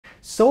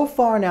So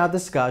far in our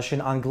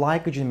discussion on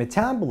glycogen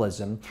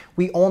metabolism,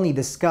 we only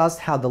discussed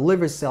how the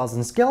liver cells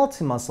and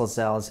skeletal muscle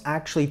cells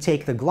actually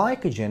take the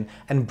glycogen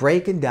and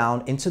break it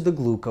down into the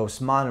glucose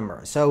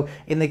monomer. So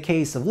in the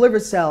case of liver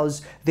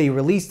cells, they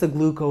release the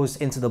glucose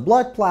into the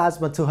blood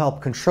plasma to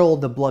help control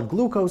the blood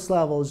glucose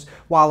levels,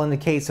 while in the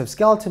case of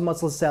skeletal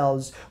muscle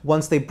cells,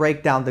 once they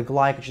break down the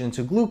glycogen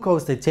into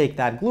glucose, they take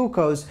that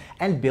glucose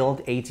and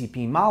build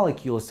ATP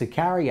molecules to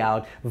carry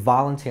out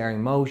voluntary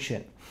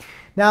motion.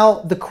 Now,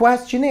 the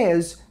question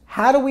is,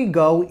 how do we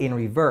go in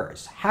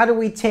reverse? How do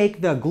we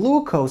take the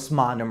glucose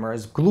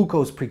monomers,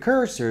 glucose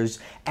precursors,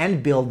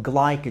 and build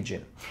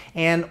glycogen?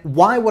 And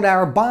why would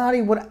our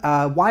body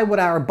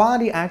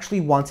actually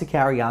want to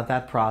carry out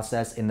that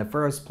process in the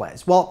first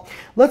place? Well,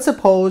 let's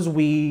suppose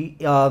we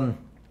ingest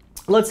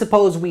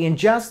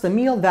a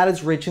meal that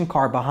is rich in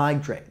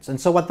carbohydrates.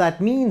 And so what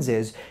that means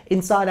is,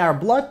 inside our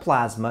blood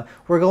plasma,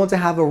 we're going to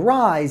have a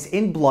rise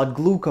in blood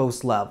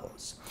glucose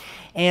levels.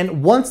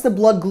 And once the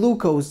blood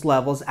glucose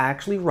levels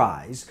actually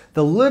rise,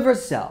 the liver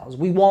cells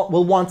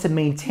will want to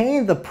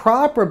maintain the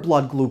proper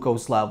blood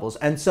glucose levels,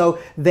 and so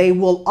they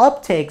will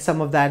uptake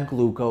some of that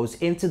glucose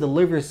into the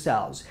liver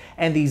cells.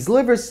 And these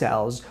liver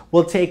cells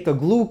will take the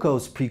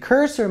glucose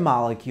precursor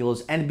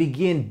molecules and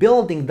begin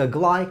building the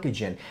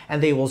glycogen.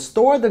 And they will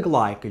store the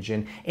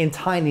glycogen in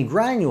tiny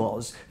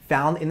granules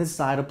found in the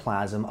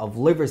cytoplasm of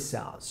liver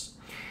cells.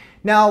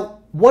 Now,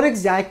 what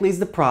exactly is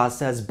the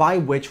process by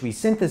which we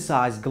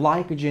synthesize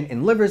glycogen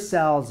in liver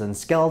cells and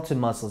skeletal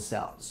muscle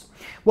cells?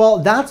 Well,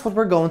 that's what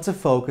we're going to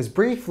focus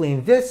briefly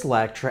in this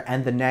lecture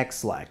and the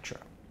next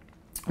lecture.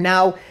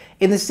 Now,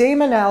 in the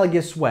same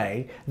analogous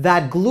way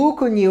that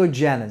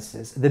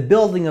gluconeogenesis, the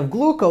building of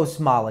glucose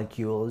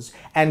molecules,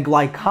 and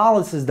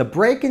glycolysis, the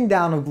breaking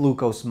down of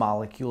glucose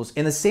molecules,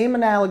 in the same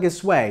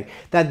analogous way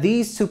that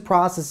these two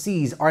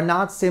processes are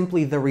not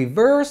simply the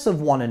reverse of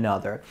one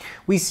another,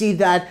 we see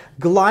that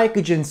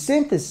glycogen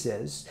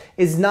synthesis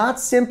is not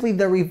simply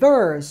the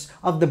reverse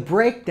of the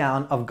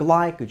breakdown of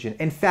glycogen.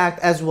 In fact,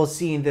 as we'll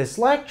see in this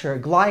lecture,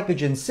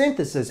 glycogen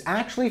synthesis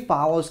actually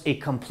follows a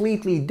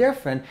completely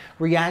different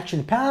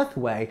reaction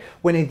pathway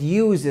when it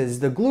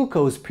uses the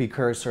glucose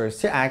precursors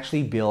to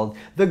actually build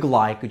the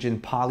glycogen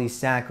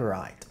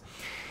polysaccharide.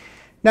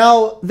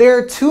 Now, there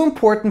are two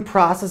important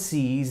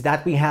processes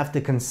that we have to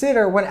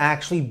consider when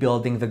actually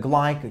building the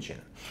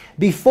glycogen.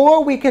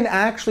 Before we can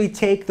actually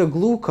take the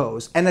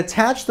glucose and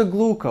attach the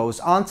glucose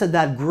onto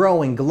that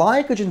growing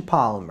glycogen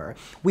polymer,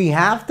 we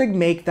have to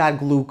make that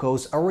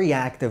glucose a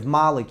reactive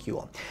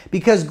molecule.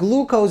 Because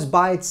glucose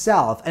by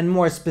itself, and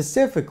more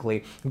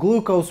specifically,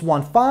 glucose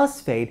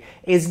 1-phosphate,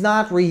 is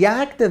not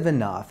reactive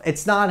enough,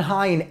 it's not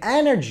high in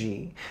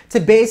energy to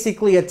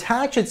basically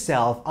attach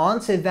itself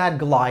onto that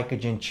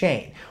glycogen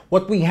chain.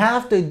 What we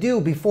have to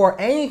do before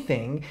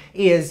anything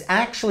is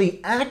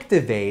actually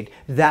activate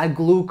that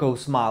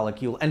glucose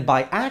molecule. And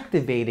by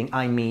activating,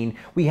 I mean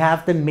we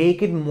have to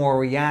make it more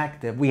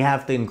reactive. We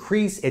have to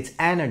increase its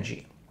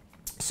energy.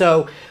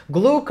 So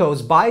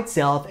glucose by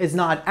itself is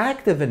not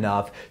active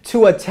enough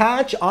to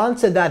attach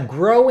onto that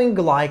growing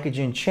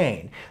glycogen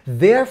chain.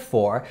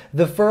 Therefore,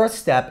 the first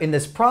step in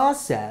this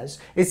process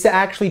is to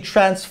actually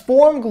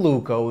transform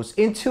glucose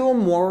into a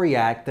more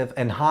reactive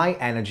and high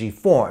energy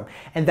form.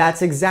 And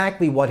that's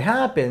exactly what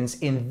happens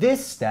in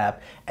this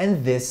step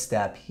and this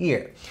step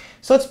here.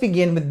 So let's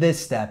begin with this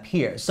step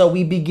here. So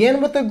we begin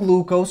with the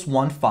glucose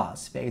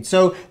 1-phosphate.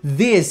 So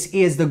this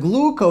is the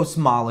glucose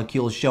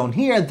molecule shown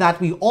here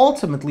that we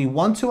ultimately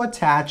want to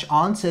attach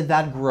onto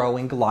that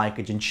growing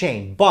glycogen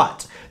chain.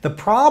 But the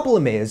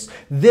problem is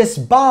this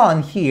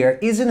bond here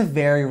isn't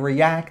very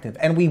reactive,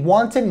 and we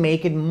want to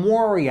make it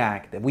more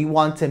reactive. We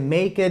want to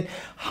make it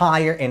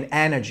higher in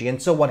energy.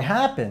 And so what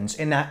happens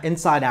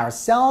inside our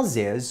cells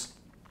is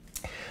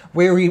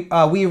we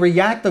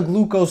react the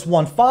glucose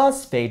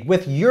 1-phosphate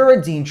with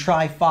uridine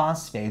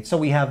triphosphate. So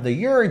we have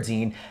the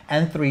uridine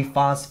and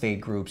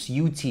 3-phosphate groups,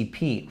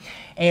 UTP.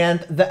 And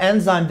the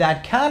enzyme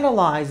that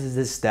catalyzes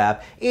this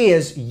step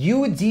is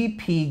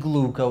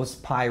UDP-Glucose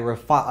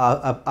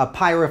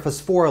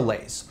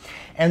pyrophosphorylase.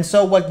 And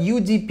so what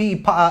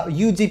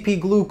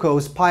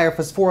UDP-Glucose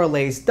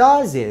pyrophosphorylase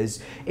does is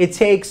it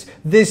takes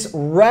this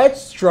red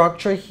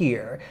structure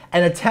here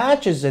and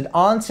attaches it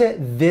onto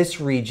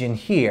this region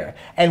here.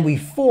 And we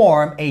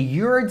form a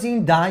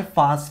uridine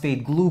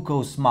diphosphate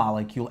glucose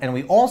molecule, and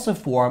we also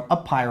form a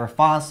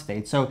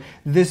pyrophosphate. So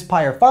this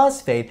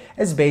pyrophosphate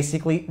is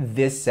basically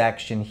this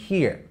section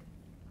here.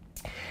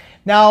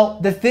 Now,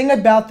 the thing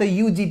about the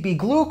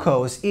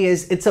UDP-glucose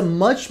is it's a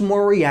much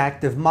more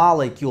reactive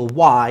molecule.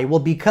 Why? Well,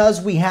 because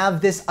we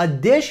have this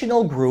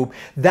additional group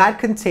that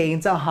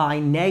contains a high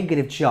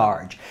negative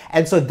charge.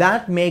 And so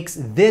that makes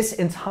this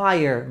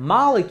entire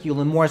molecule,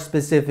 and more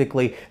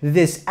specifically,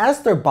 this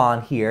ester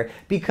bond here,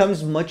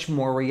 becomes much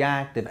more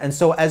reactive. And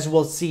so as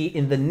we'll see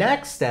in the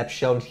next step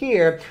shown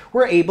here,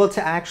 we're able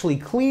to actually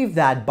cleave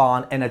that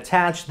bond and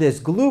attach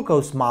this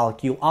glucose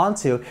molecule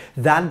onto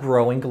that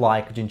growing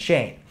glycogen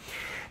chain.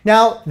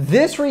 Now,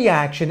 this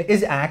reaction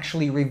is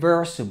actually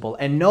reversible,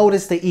 and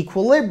notice the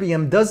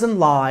equilibrium doesn't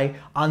lie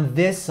on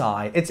this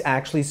side. It's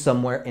actually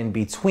somewhere in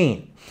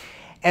between.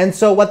 And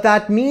so what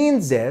that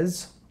means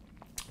is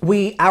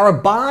our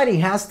body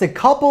has to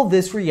couple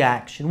this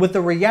reaction with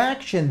a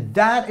reaction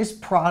that is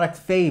product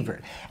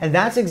favored. And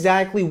that's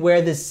exactly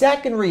where the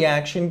second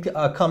reaction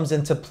comes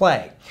into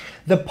play.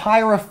 The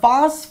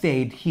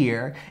pyrophosphate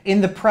here,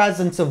 in the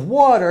presence of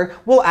water,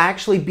 will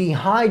actually be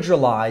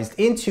hydrolyzed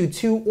into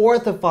two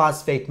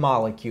orthophosphate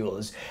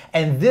molecules.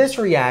 And this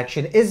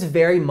reaction is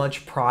very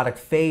much product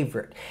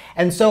favored.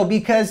 And so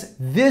because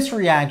this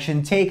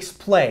reaction takes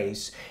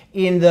place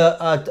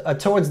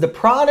towards the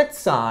product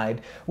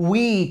side,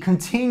 we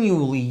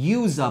continually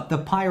use up the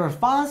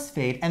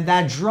pyrophosphate, and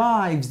that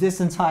drives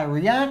this entire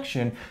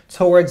reaction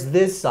towards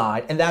this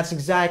side. And that's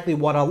exactly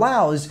what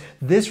allows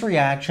this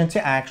reaction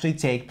to actually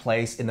take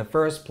place in the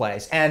first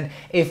place. And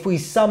if we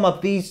sum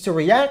up these two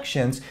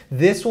reactions,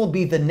 this will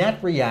be the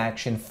net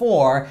reaction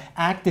for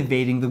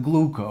activating the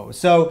glucose.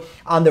 So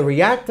on the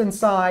reactant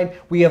side,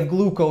 we have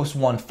glucose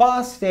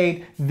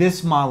 1-phosphate,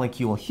 this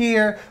molecule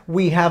here.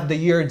 We have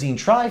the uridine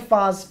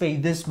triphosphate,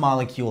 this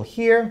molecule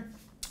here.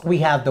 We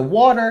have the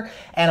water,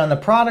 and on the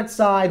product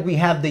side, we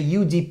have the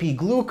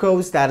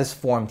UDP-Glucose that is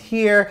formed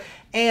here,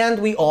 and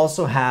we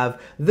also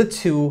have the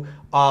two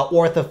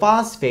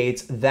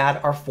orthophosphates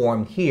that are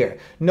formed here.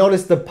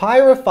 Notice the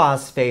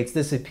pyrophosphates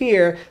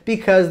disappear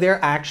because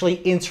they're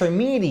actually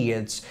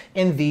intermediates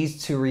in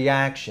these two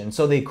reactions.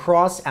 So they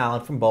cross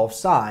out from both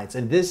sides,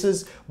 and this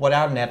is what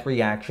our net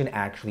reaction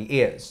actually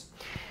is.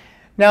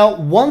 Now,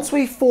 once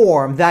we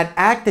form that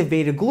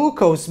activated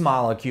glucose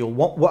molecule,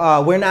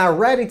 we're now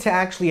ready to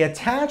actually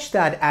attach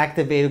that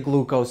activated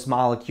glucose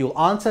molecule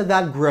onto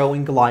that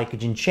growing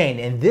glycogen chain.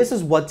 And this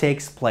is what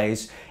takes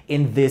place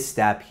in this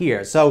step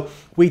here. So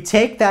we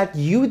take that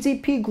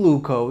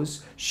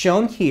UDP-glucose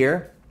shown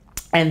here,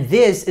 and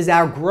this is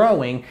our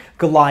growing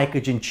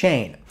glycogen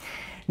chain.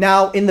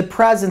 Now, in the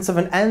presence of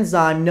an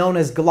enzyme known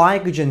as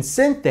glycogen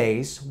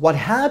synthase, what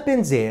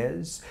happens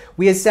is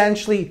we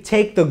essentially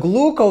take the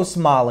glucose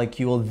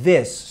molecule,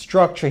 this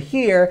structure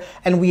here,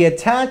 and we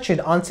attach it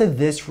onto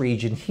this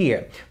region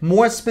here.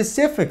 More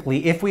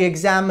specifically, if we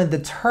examine the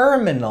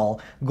terminal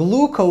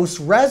glucose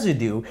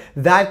residue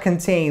that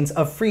contains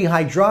a free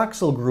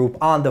hydroxyl group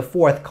on the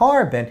 4th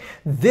carbon,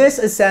 this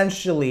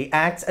essentially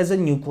acts as a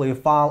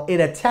nucleophile. It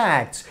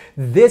attacks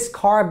this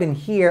carbon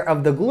here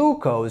of the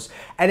glucose,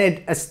 and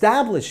it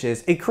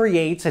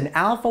creates an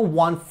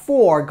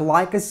alpha-1,4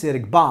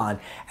 glycosidic bond,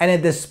 and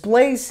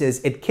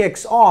it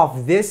kicks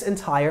off this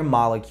entire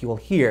molecule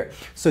here.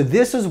 So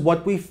this is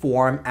what we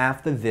form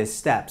after this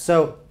step.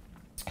 So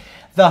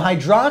the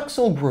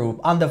hydroxyl group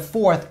on the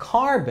 4th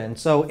carbon,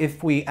 so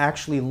if we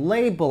actually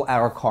label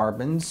our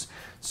carbons,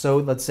 so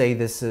let's say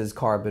this is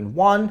carbon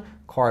 1,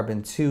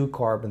 carbon 2,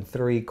 carbon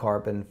 3,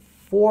 carbon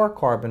 4,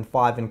 carbon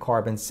 5, and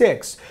carbon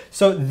 6.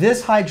 So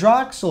this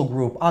hydroxyl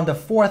group on the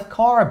 4th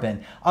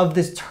carbon of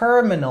this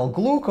terminal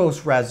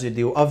glucose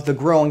residue of the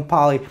growing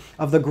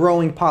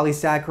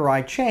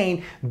polysaccharide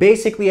chain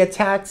basically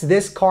attacks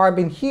this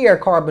carbon here,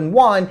 carbon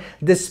 1,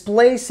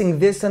 displacing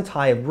this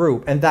entire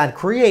group, and that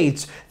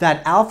creates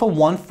that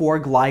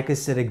alpha-1,4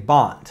 glycosidic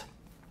bond.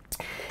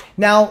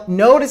 Now,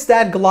 notice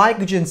that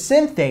glycogen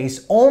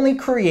synthase only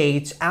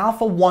creates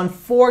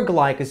alpha-1,4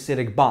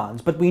 glycosidic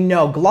bonds, but we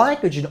know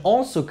glycogen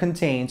also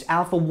contains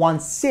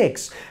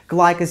alpha-1,6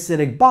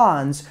 glycosidic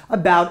bonds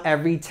about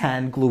every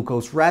 10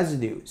 glucose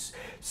residues.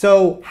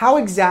 So how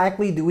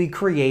exactly do we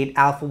create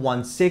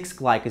alpha-1,6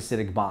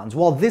 glycosidic bonds?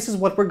 Well, this is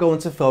what we're going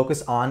to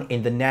focus on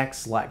in the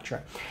next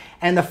lecture.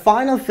 And the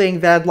final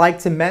thing that I'd like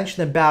to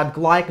mention about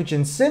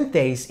glycogen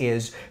synthase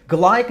is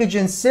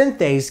glycogen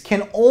synthase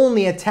can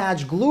only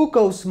attach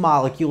glucose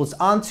molecules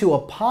onto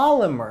a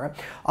polymer,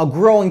 a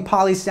growing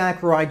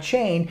polysaccharide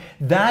chain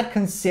that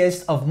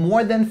consists of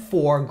more than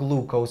 4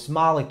 glucose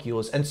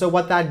molecules. And so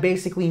what that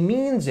basically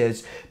means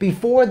is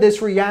before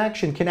this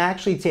reaction can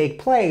actually take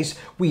place,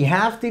 we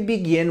have to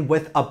begin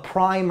with a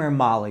primer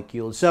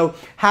molecule. So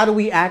how do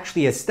we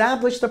actually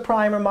establish the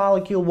primer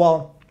molecule?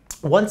 Well,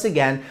 once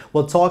again,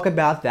 we'll talk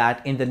about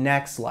that in the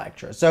next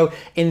lecture. So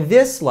in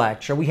this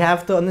lecture, we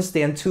have to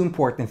understand two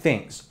important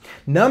things.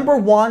 Number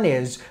one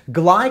is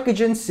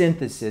glycogen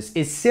synthesis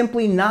is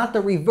simply not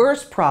the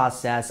reverse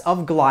process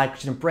of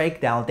glycogen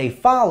breakdown. They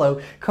follow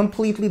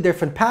completely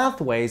different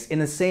pathways in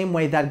the same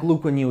way that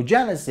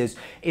gluconeogenesis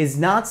is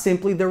not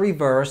simply the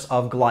reverse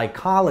of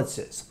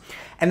glycolysis.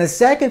 And the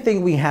second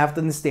thing we have to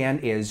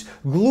understand is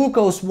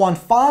glucose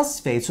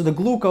 1-phosphate, so the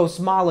glucose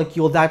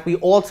molecule that we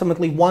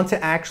ultimately want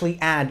to actually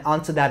add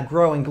onto that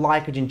growing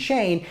glycogen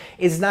chain,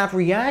 is not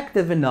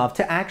reactive enough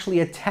to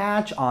actually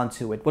attach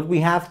onto it. What we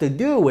have to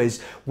do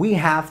is we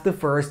have to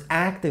first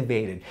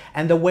activate it.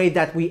 And the way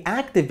that we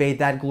activate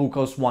that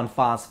glucose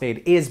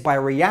 1-phosphate is by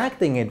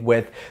reacting it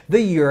with the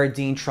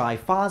uridine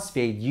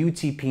triphosphate,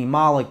 UTP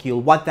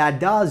molecule. What that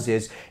does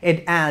is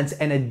it adds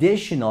an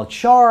additional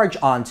charge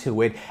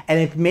onto it, and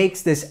it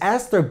makes the this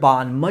ester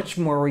bond much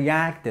more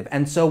reactive.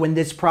 And so when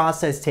this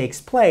process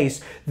takes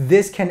place,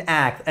 this can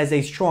act as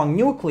a strong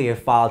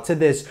nucleophile to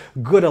this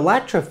good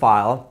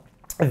electrophile.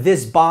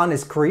 This bond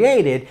is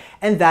created,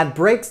 and that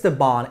breaks the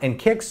bond and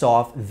kicks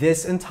off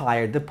this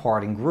entire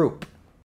departing group.